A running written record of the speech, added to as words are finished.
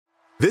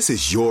This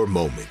is your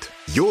moment,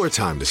 your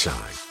time to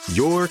shine,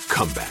 your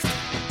comeback.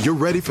 You're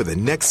ready for the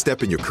next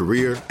step in your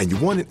career, and you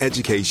want an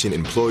education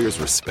employers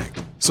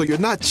respect. So you're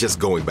not just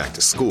going back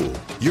to school,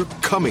 you're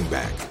coming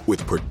back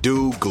with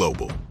Purdue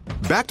Global.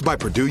 Backed by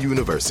Purdue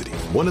University,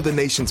 one of the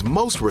nation's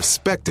most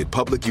respected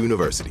public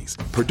universities,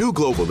 Purdue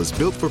Global is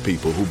built for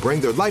people who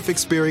bring their life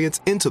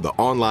experience into the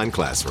online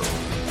classroom.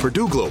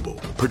 Purdue Global,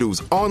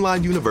 Purdue's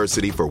online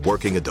university for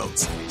working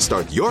adults.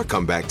 Start your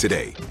comeback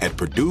today at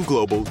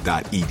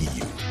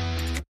purdueglobal.edu.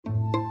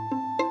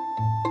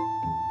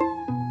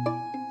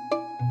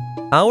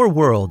 Our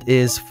world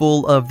is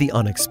full of the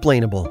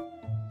unexplainable.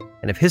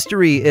 And if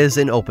history is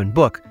an open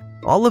book,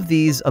 all of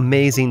these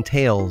amazing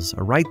tales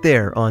are right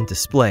there on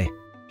display,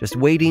 just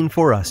waiting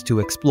for us to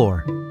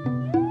explore.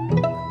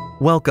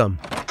 Welcome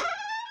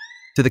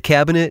to the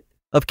Cabinet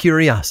of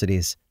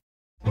Curiosities.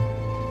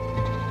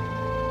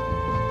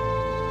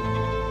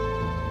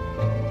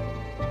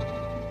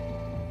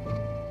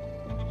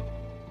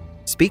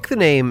 Speak the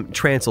name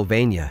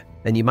Transylvania,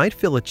 and you might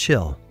feel a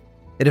chill.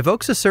 It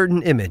evokes a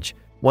certain image,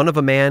 one of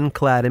a man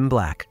clad in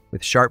black,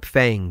 with sharp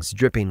fangs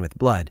dripping with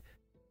blood.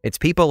 Its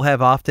people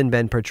have often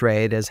been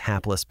portrayed as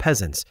hapless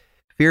peasants,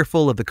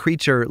 fearful of the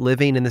creature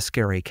living in the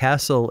scary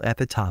castle at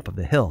the top of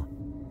the hill.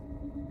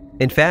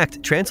 In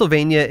fact,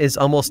 Transylvania is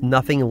almost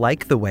nothing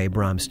like the way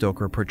Bram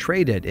Stoker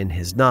portrayed it in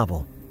his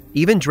novel.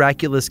 Even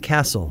Dracula's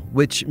castle,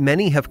 which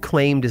many have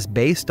claimed is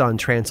based on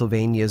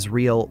Transylvania's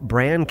real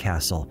Bran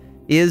Castle,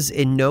 is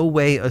in no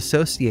way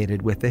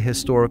associated with the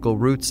historical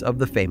roots of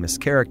the famous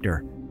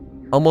character.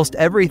 Almost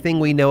everything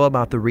we know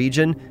about the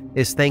region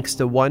is thanks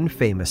to one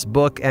famous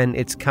book and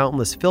its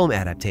countless film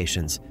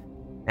adaptations.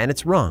 And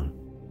it's wrong.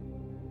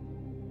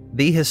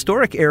 The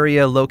historic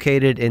area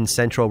located in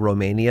central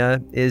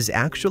Romania is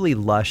actually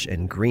lush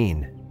and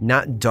green,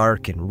 not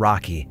dark and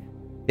rocky.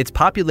 It's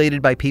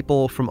populated by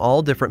people from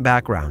all different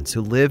backgrounds who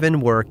live and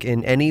work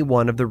in any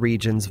one of the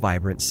region's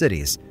vibrant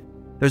cities.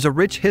 There's a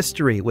rich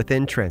history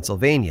within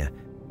Transylvania,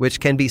 which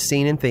can be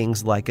seen in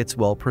things like its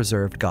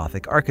well-preserved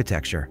Gothic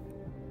architecture.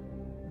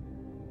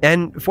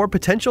 And for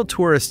potential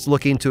tourists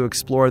looking to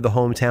explore the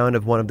hometown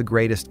of one of the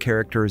greatest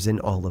characters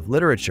in all of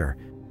literature,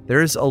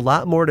 there's a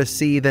lot more to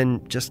see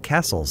than just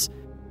castles.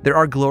 There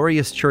are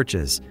glorious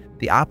churches,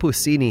 the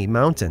Apuseni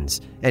Mountains,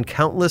 and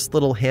countless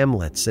little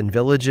hamlets and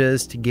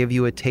villages to give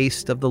you a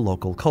taste of the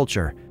local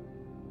culture.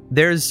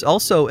 There's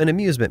also an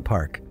amusement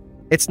park.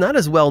 It's not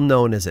as well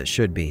known as it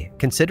should be,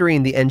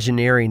 considering the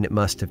engineering it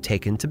must have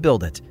taken to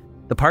build it.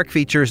 The park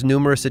features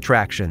numerous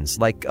attractions,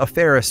 like a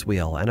Ferris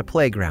wheel and a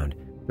playground.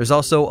 There's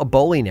also a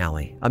bowling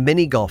alley, a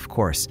mini golf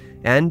course,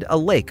 and a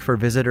lake for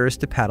visitors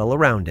to paddle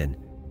around in.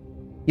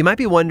 You might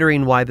be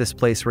wondering why this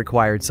place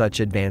required such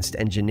advanced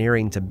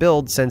engineering to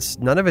build, since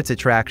none of its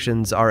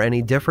attractions are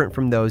any different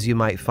from those you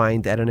might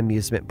find at an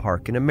amusement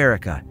park in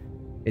America.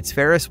 Its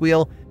Ferris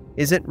wheel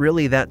isn't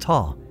really that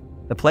tall.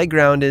 The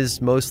playground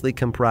is mostly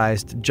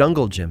comprised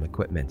jungle gym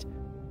equipment.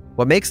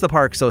 What makes the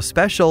park so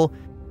special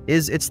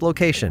is its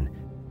location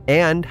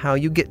and how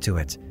you get to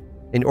it.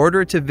 In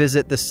order to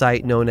visit the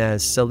site known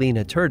as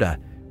Salina Turda,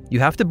 you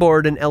have to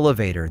board an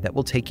elevator that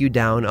will take you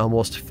down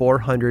almost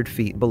 400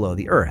 feet below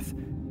the earth.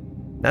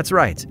 That's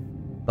right,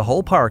 the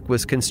whole park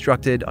was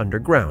constructed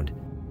underground,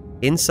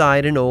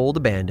 inside an old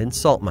abandoned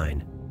salt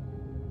mine.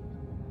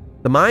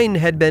 The mine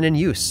had been in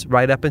use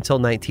right up until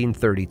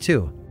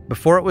 1932,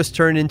 before it was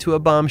turned into a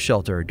bomb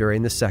shelter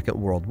during the Second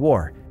World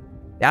War.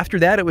 After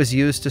that, it was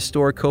used to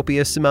store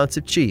copious amounts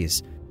of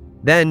cheese.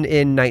 Then,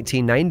 in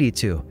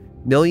 1992,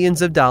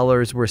 millions of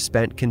dollars were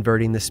spent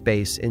converting the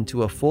space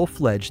into a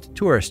full-fledged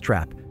tourist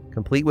trap,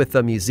 complete with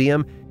a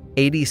museum,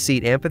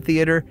 80-seat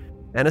amphitheater,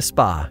 and a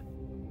spa.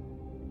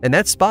 And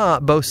that spa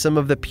boasts some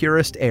of the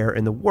purest air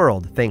in the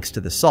world thanks to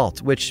the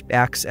salt, which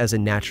acts as a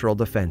natural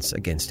defense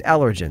against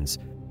allergens.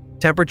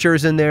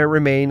 Temperatures in there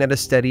remain at a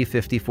steady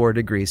 54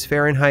 degrees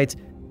Fahrenheit,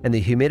 and the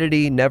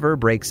humidity never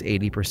breaks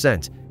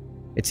 80%.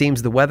 It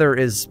seems the weather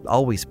is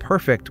always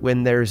perfect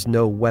when there's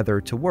no weather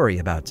to worry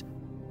about.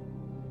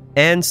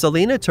 And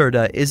Salina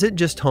Turda isn't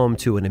just home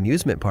to an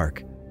amusement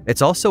park.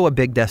 It's also a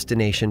big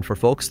destination for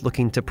folks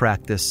looking to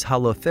practice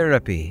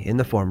halotherapy in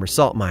the former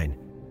salt mine.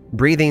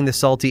 Breathing the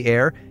salty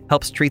air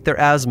helps treat their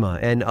asthma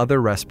and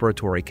other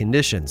respiratory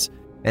conditions,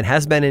 and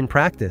has been in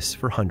practice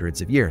for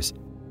hundreds of years.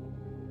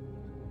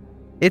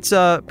 It's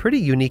a pretty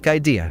unique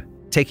idea,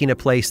 taking a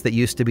place that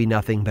used to be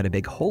nothing but a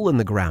big hole in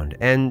the ground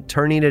and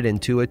turning it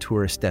into a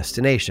tourist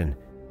destination.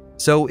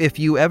 So if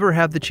you ever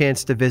have the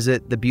chance to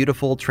visit the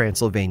beautiful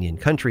Transylvanian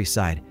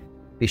countryside,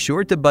 be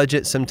sure to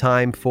budget some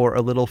time for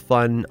a little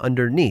fun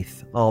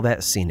underneath all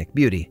that scenic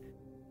beauty.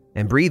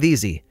 And breathe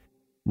easy,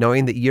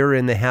 knowing that you're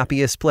in the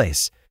happiest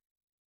place,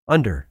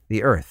 under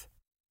the earth.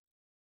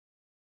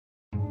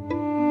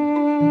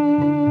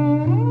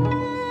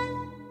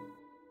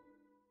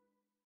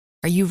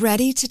 Are you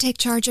ready to take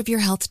charge of your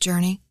health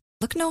journey?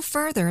 Look no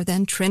further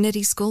than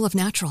Trinity School of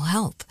Natural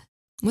Health.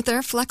 With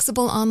their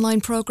flexible online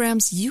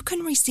programs, you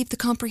can receive the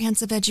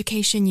comprehensive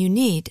education you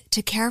need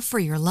to care for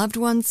your loved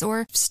ones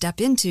or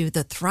step into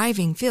the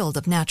thriving field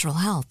of natural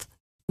health.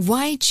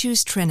 Why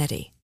choose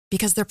Trinity?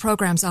 because their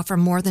programs offer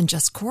more than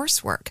just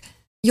coursework.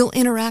 You'll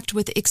interact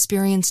with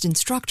experienced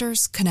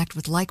instructors, connect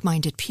with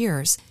like-minded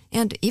peers,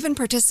 and even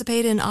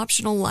participate in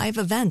optional live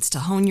events to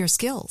hone your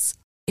skills.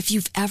 If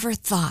you've ever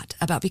thought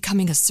about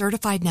becoming a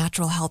certified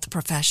natural health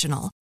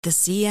professional, the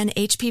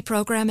CNHP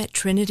program at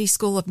Trinity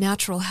School of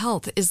Natural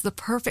Health is the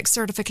perfect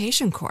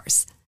certification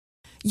course.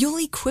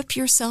 You'll equip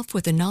yourself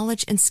with the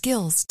knowledge and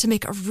skills to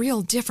make a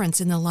real difference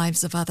in the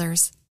lives of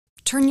others.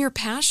 Turn your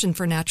passion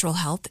for natural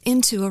health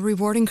into a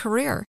rewarding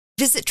career.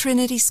 Visit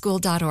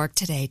trinityschool.org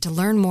today to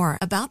learn more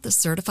about the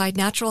Certified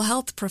Natural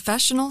Health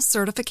Professional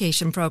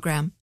Certification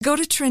Program. Go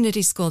to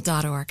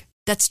trinityschool.org.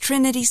 That's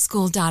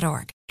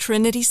trinityschool.org.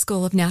 Trinity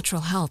School of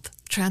Natural Health.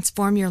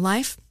 Transform your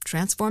life,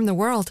 transform the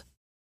world.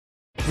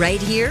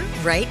 Right here,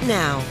 right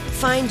now.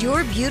 Find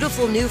your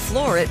beautiful new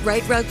floor at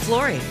Right Rug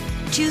Flooring.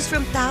 Choose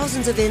from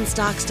thousands of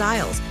in-stock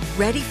styles,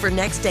 ready for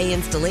next day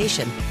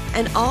installation,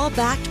 and all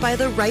backed by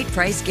the right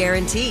price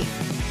guarantee.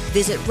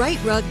 Visit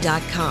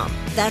rightrug.com.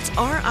 That's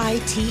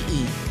RITERUG.com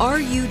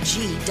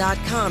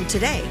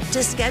today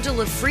to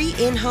schedule a free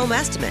in-home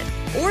estimate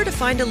or to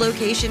find a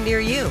location near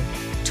you.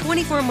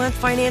 24-month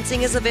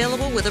financing is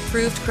available with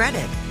approved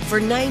credit. For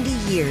 90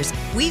 years,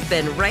 we've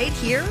been right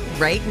here,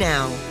 right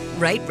now.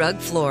 Right Rug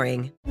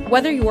Flooring.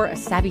 Whether you're a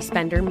savvy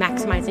spender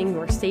maximizing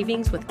your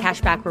savings with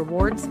cashback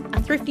rewards,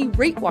 a thrifty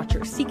rate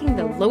watcher seeking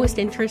the lowest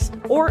interest,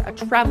 or a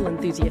travel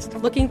enthusiast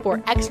looking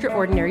for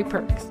extraordinary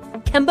perks,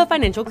 Kemba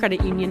Financial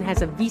Credit Union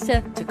has a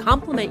visa to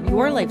complement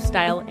your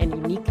lifestyle and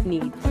unique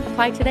needs.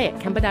 Apply today at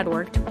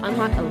Kemba.org to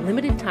unlock a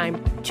limited time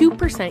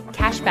 2%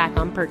 cash back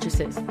on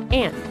purchases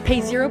and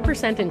pay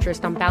 0%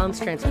 interest on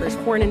balance transfers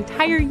for an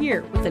entire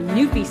year with a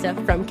new visa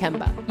from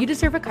Kemba. You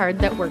deserve a card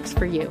that works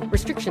for you.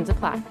 Restrictions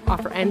apply.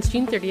 Offer ends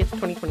June 30th,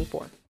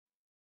 2024.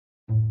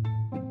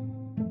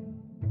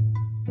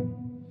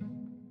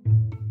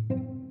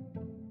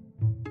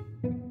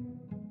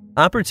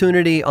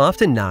 Opportunity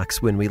often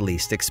knocks when we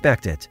least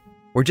expect it.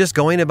 We're just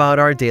going about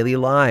our daily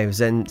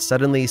lives and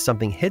suddenly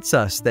something hits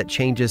us that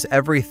changes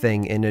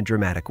everything in a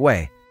dramatic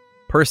way.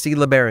 Percy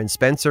LeBaron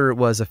Spencer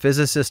was a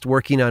physicist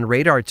working on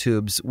radar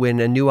tubes when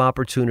a new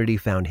opportunity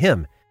found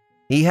him.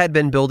 He had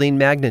been building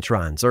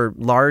magnetrons, or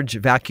large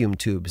vacuum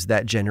tubes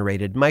that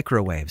generated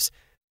microwaves,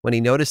 when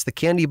he noticed the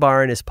candy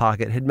bar in his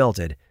pocket had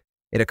melted.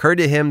 It occurred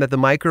to him that the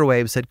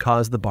microwaves had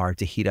caused the bar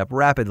to heat up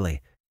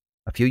rapidly.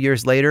 A few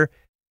years later,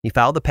 he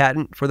filed the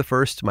patent for the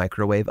first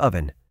microwave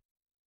oven.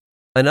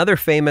 Another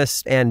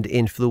famous and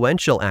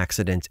influential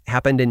accident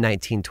happened in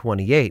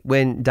 1928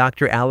 when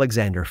Dr.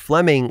 Alexander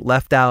Fleming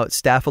left out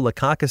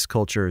Staphylococcus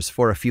cultures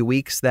for a few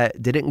weeks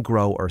that didn't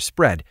grow or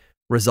spread,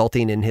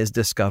 resulting in his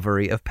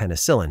discovery of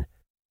penicillin.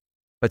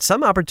 But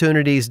some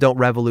opportunities don't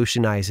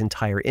revolutionize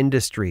entire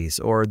industries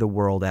or the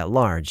world at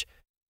large.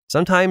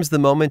 Sometimes the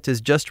moment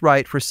is just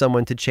right for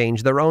someone to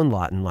change their own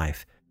lot in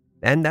life,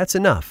 and that's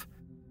enough.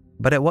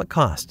 But at what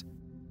cost?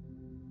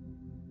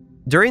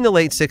 During the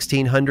late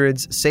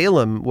 1600s,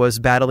 Salem was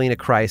battling a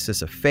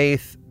crisis of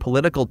faith,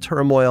 political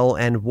turmoil,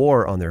 and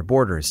war on their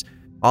borders,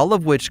 all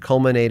of which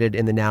culminated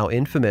in the now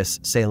infamous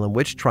Salem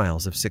witch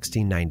trials of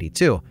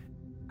 1692.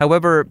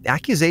 However,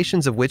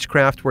 accusations of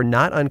witchcraft were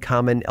not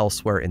uncommon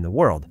elsewhere in the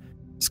world.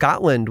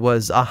 Scotland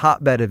was a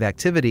hotbed of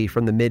activity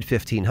from the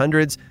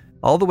mid-1500s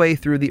all the way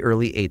through the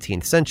early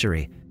 18th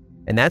century,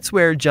 and that's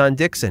where John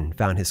Dickson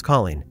found his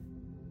calling.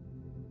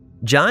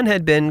 John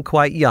had been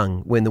quite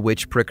young when the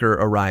witch pricker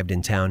arrived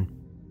in town.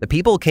 The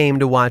people came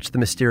to watch the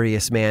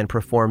mysterious man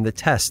perform the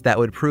test that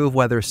would prove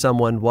whether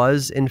someone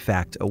was, in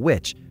fact, a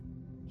witch.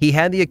 He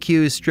had the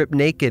accused stripped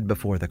naked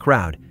before the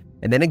crowd,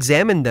 and then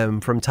examined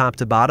them from top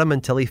to bottom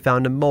until he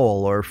found a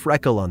mole or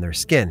freckle on their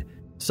skin,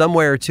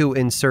 somewhere to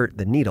insert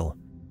the needle.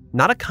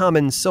 Not a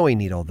common sewing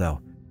needle,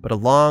 though, but a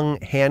long,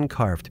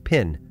 hand-carved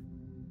pin.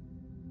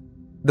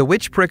 The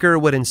witch pricker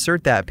would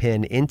insert that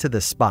pin into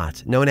the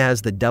spot, known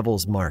as the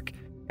devil's mark,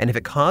 and if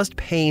it caused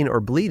pain or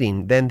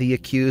bleeding, then the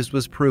accused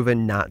was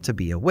proven not to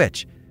be a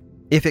witch.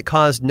 If it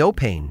caused no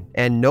pain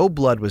and no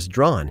blood was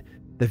drawn,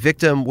 the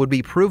victim would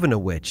be proven a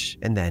witch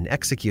and then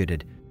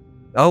executed.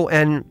 Oh,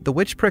 and the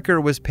witch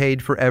pricker was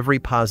paid for every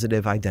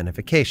positive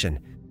identification,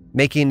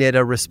 making it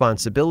a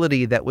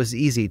responsibility that was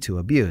easy to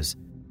abuse.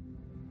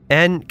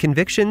 And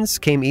convictions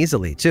came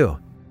easily, too.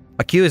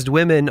 Accused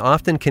women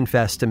often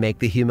confessed to make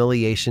the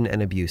humiliation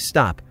and abuse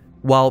stop,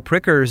 while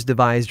prickers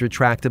devised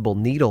retractable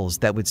needles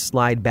that would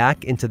slide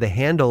back into the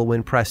handle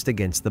when pressed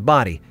against the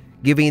body,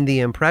 giving the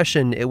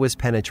impression it was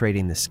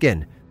penetrating the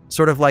skin,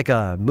 sort of like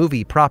a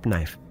movie prop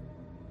knife.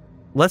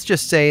 Let's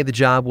just say the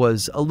job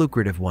was a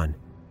lucrative one,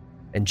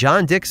 and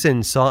John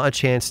Dickson saw a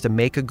chance to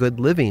make a good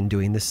living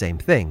doing the same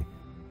thing.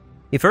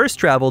 He first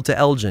traveled to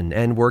Elgin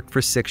and worked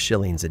for 6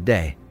 shillings a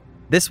day.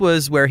 This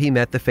was where he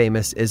met the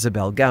famous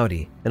Isabel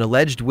Gowdy, an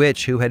alleged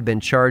witch who had been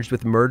charged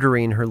with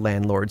murdering her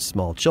landlord's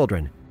small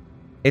children.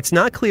 It's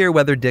not clear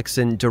whether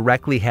Dickson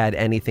directly had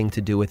anything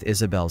to do with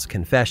Isabel's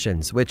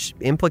confessions, which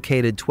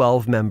implicated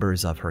 12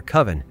 members of her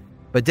coven,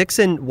 but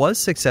Dickson was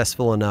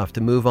successful enough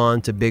to move on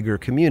to bigger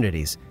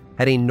communities,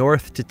 heading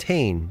north to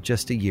Tain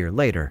just a year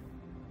later.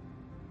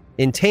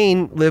 In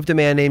Tain lived a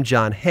man named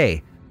John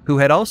Hay, who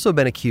had also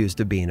been accused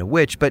of being a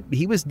witch, but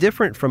he was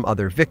different from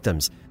other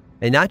victims,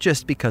 and not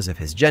just because of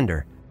his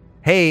gender.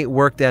 Hay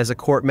worked as a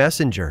court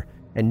messenger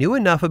and knew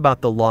enough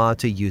about the law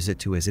to use it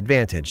to his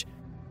advantage.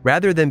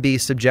 Rather than be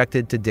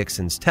subjected to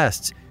Dixon's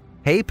tests,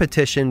 Hay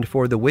petitioned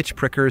for the witch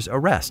pricker's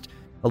arrest,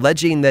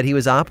 alleging that he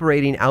was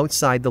operating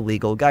outside the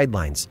legal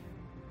guidelines.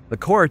 The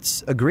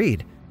courts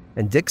agreed,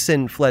 and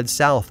Dixon fled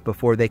south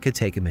before they could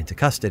take him into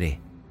custody.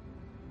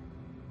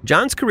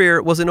 John's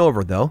career wasn't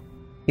over, though.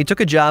 He took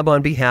a job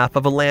on behalf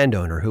of a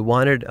landowner who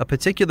wanted a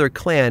particular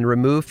clan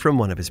removed from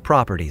one of his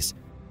properties.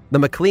 The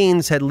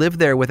McLeans had lived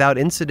there without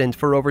incident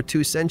for over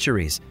 2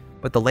 centuries,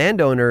 but the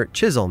landowner,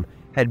 Chisholm,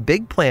 had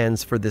big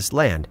plans for this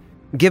land.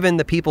 Given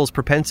the people's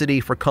propensity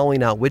for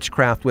calling out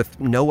witchcraft with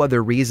no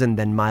other reason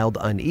than mild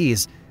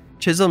unease,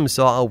 Chisholm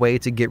saw a way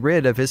to get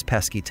rid of his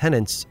pesky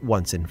tenants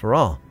once and for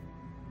all.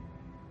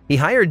 He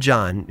hired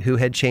John, who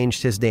had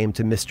changed his name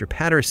to Mr.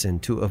 Patterson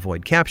to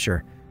avoid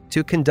capture,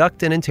 to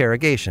conduct an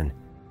interrogation.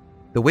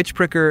 The witch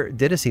pricker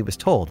did as he was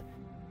told.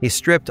 He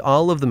stripped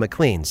all of the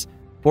McLeans,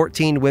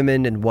 14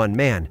 women and 1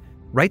 man,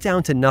 right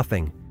down to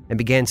nothing, and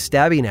began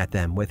stabbing at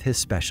them with his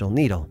special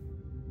needle.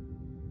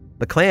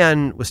 The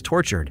clan was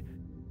tortured.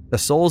 The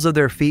soles of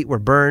their feet were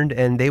burned,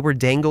 and they were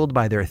dangled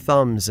by their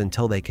thumbs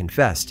until they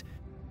confessed,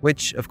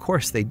 which of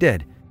course they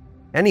did.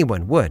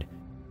 Anyone would.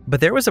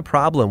 But there was a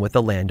problem with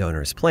the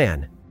landowner's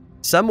plan.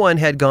 Someone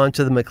had gone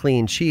to the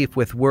McLean chief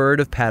with word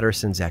of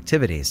Patterson's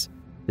activities.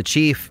 The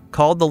chief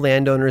called the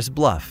landowner's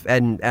bluff,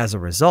 and as a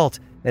result,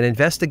 an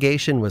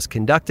investigation was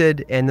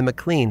conducted and the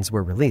McLeans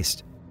were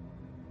released.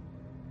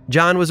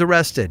 John was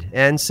arrested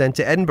and sent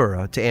to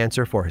Edinburgh to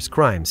answer for his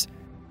crimes,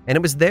 and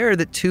it was there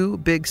that 2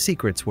 big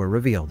secrets were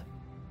revealed.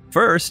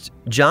 First,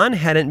 John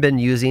hadn't been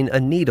using a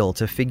needle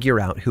to figure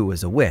out who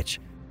was a witch.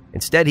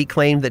 Instead, he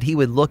claimed that he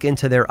would look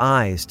into their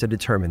eyes to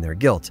determine their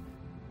guilt.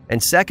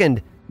 And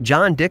second,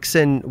 John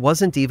Dixon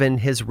wasn't even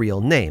his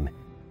real name.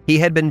 He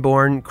had been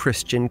born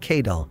Christian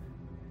Cadell,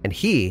 and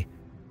he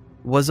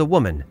was a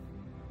woman.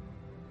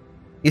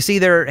 You see,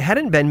 there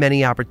hadn't been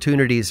many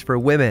opportunities for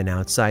women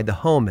outside the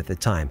home at the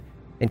time,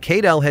 and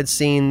Cadell had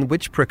seen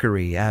witch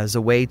prickery as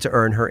a way to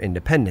earn her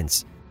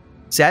independence.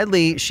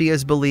 Sadly, she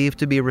is believed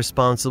to be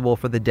responsible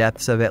for the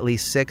deaths of at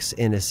least 6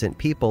 innocent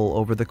people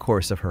over the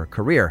course of her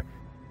career,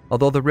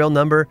 although the real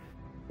number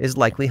is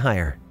likely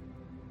higher.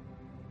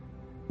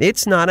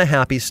 It's not a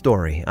happy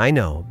story, I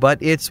know,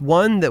 but it's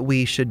one that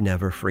we should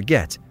never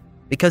forget,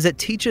 because it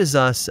teaches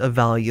us a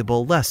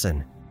valuable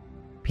lesson.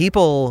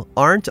 People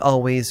aren't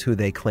always who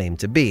they claim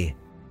to be.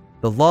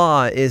 The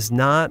law is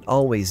not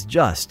always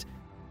just,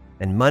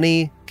 and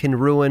money can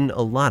ruin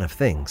a lot of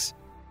things.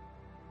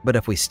 But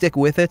if we stick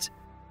with it,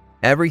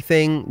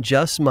 everything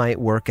just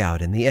might work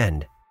out in the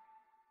end.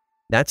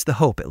 That's the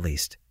hope, at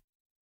least,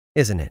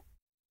 isn't it?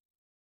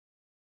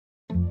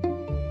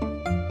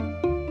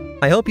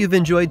 I hope you've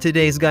enjoyed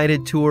today's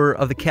guided tour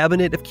of the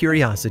Cabinet of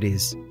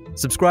Curiosities.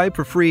 Subscribe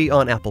for free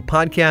on Apple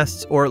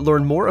Podcasts or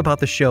learn more about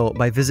the show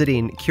by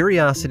visiting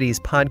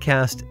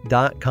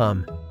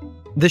curiositiespodcast.com.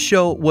 This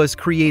show was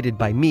created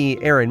by me,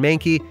 Aaron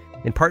Mahnke,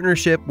 in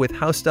partnership with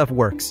How Stuff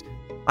Works.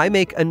 I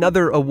make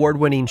another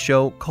award-winning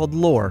show called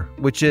Lore,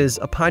 which is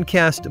a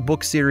podcast,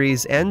 book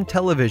series, and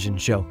television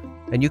show,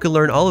 and you can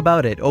learn all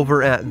about it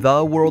over at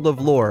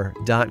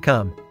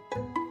theworldoflore.com.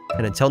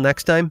 And until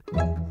next time,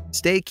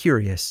 stay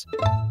curious.